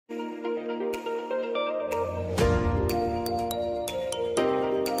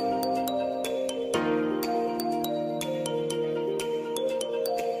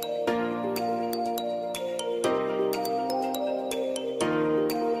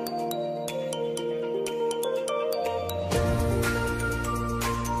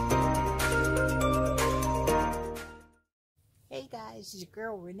this is your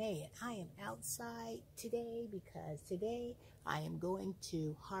girl Renee, and I am outside today because today I am going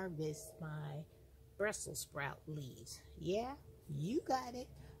to harvest my Brussels sprout leaves. Yeah, you got it,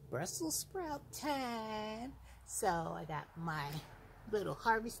 Brussels sprout time. So I got my little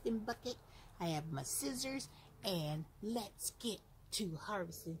harvesting bucket, I have my scissors, and let's get to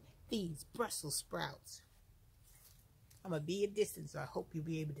harvesting these Brussels sprouts. I'm gonna be a distance, so I hope you'll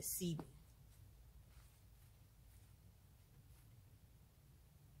be able to see me.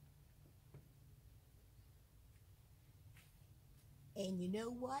 And you know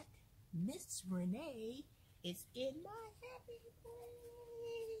what? Miss Renee is in my happy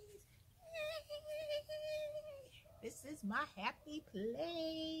place. This is my happy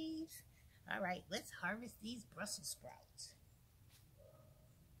place. All right, let's harvest these Brussels sprouts.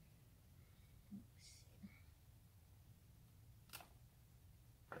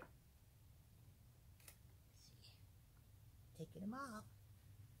 Taking them off.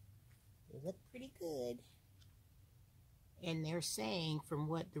 They look pretty good. And they're saying, from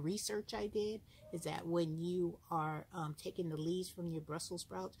what the research I did, is that when you are taking the leaves from your Brussels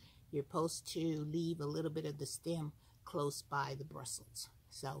sprouts, you're supposed to leave a little bit of the stem close by the Brussels.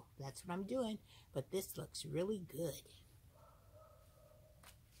 So that's what I'm doing, but this looks really good.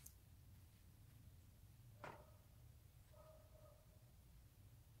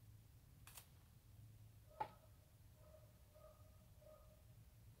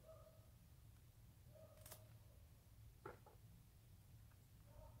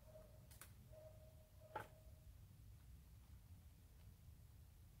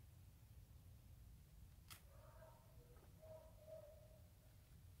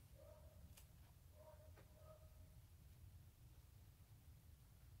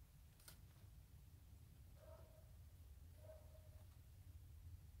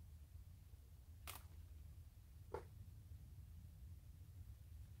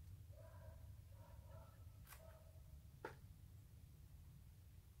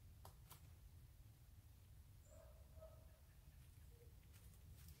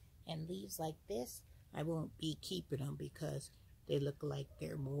 And leaves like this, I won't be keeping them because they look like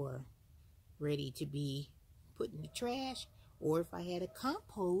they're more ready to be put in the trash. Or if I had a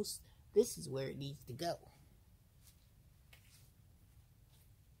compost, this is where it needs to go.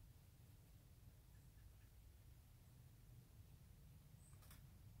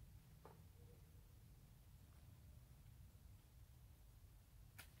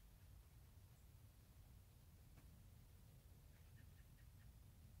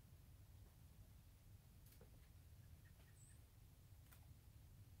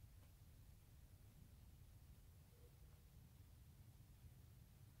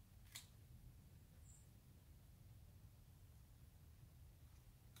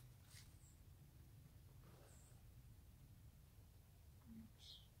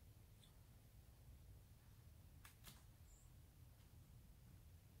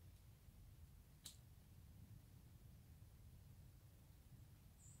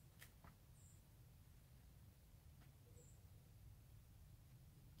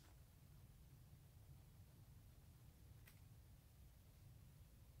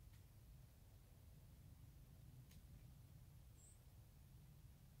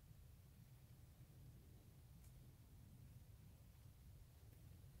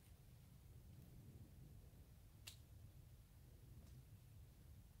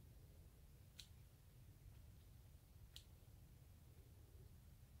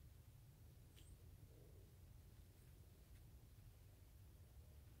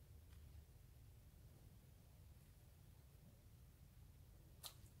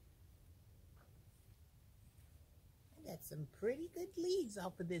 Got some pretty good leaves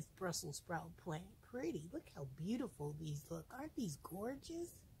off of this Brussels sprout plant. Pretty. Look how beautiful these look. Aren't these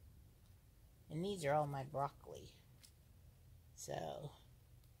gorgeous? And these are all my broccoli. So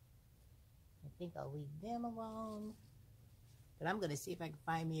I think I'll leave them alone. But I'm going to see if I can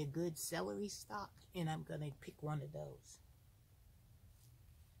find me a good celery stalk, and I'm going to pick one of those.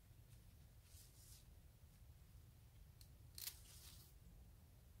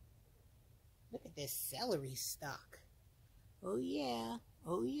 Look at this celery stalk. Oh yeah,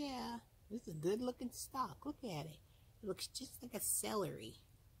 oh yeah. This is a good looking stalk. Look at it. It looks just like a celery.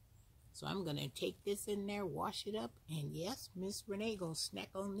 So I'm going to take this in there, wash it up, and yes, Miss Renee gonna snack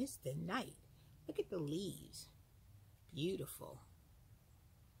on this tonight. Look at the leaves. Beautiful.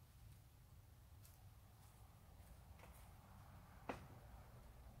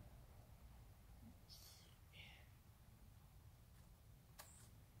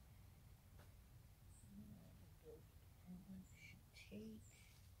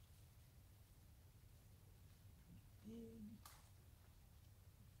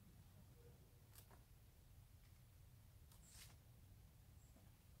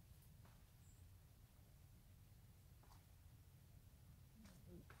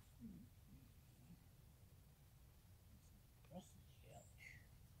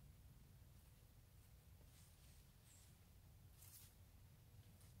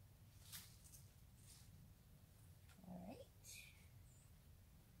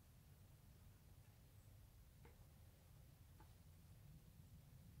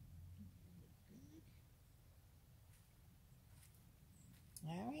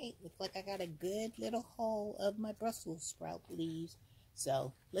 right? Looks like I got a good little haul of my Brussels sprout leaves.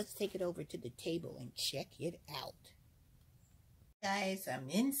 So let's take it over to the table and check it out. Guys, I'm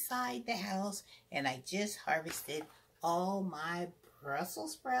inside the house and I just harvested all my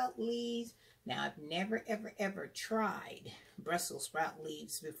Brussels sprout leaves. Now, I've never, ever tried Brussels sprout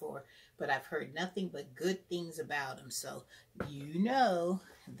leaves before, but I've heard nothing but good things about them. So, you know,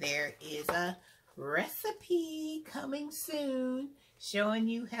 there is a recipe coming soon showing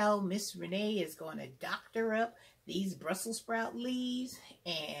you how Miss Renee is going to doctor up these Brussels sprout leaves,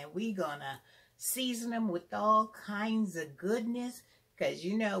 and we're going to season them with all kinds of goodness, because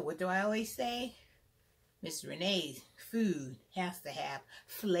you know, what do I always say? Miss Renee's food has to have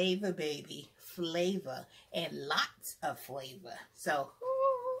flavor, baby. Flavor. And lots of flavor. So,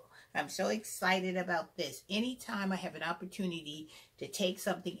 I'm so excited about this. Anytime I have an opportunity to take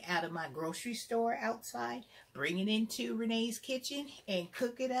something out of my grocery store outside, bring it into Renee's kitchen, and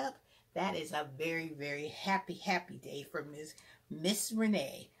cook it up, that is a very, very happy day for Miss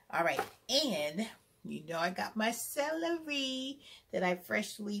Renee. All right, and you know I got my celery that I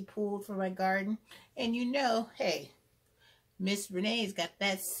freshly pulled from my garden. And you know, hey, Miss Renee's got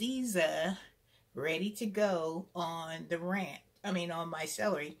that Caesar ready to go on the ranch. On my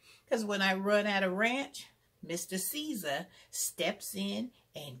celery. Because when I run out of ranch, Mr. Caesar steps in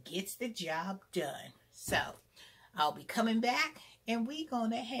and gets the job done. So, I'll be coming back and we're going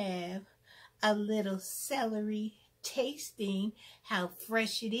to have a little celery tasting how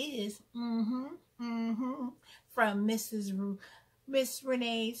fresh it is. From Miss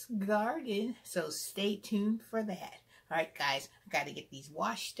Renee's garden. So stay tuned for that. All right, guys, I got to get these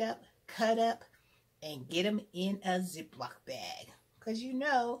washed up, cut up, and get them in a Ziploc bag. Because you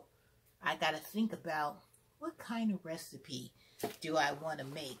know, I got to think about what kind of recipe do I want to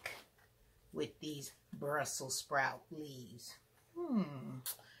make with these Brussels sprout leaves.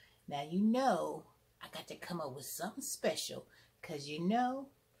 Now you know, I got to come up with something special. Because you know,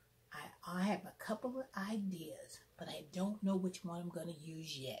 I have a couple of ideas, but I don't know which one I'm going to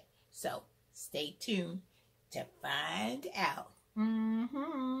use yet. So, stay tuned to find out.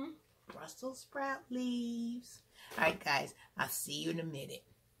 Brussels sprout leaves. All right, guys, I'll see you in a minute.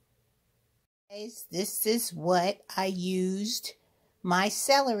 Guys, this is what I used my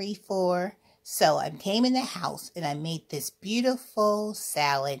celery for. So, I came in the house and I made this beautiful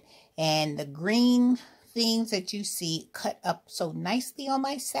salad, and the green things that you see cut up so nicely on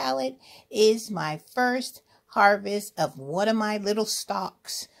my salad is my first harvest of one of my little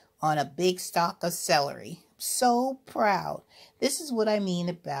stalks on a big stalk of celery. So proud. This is what I mean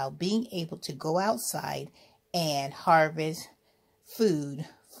about being able to go outside and harvest food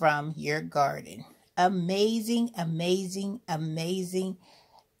from your garden. Amazing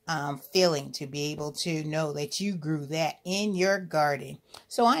feeling to be able to know that you grew that in your garden.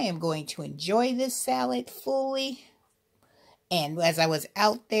 So I am going to enjoy this salad fully. And as I was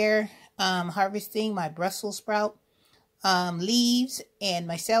out there harvesting my Brussels sprout leaves and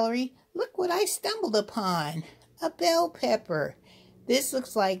my celery, look what I stumbled upon. A bell pepper. This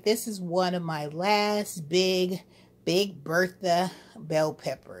looks like this is one of my last big Bertha bell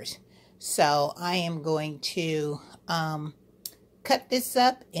peppers. So I am going to cut this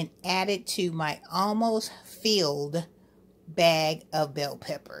up and add it to my almost filled bag of bell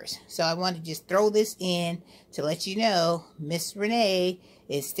peppers. So I want to just throw this in to let you know Miss Renee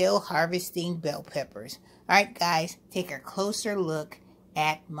is still harvesting bell peppers. All right, guys, take a closer look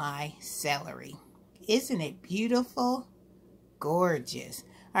at my celery. Isn't it beautiful? Gorgeous.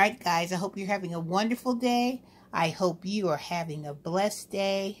 All right, guys, I hope you're having a wonderful day. I hope you are having a blessed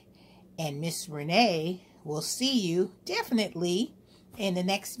day. And Miss Renee will see you definitely in the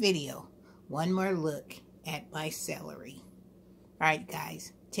next video. One more look at my celery. All right,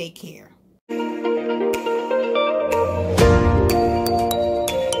 guys, take care.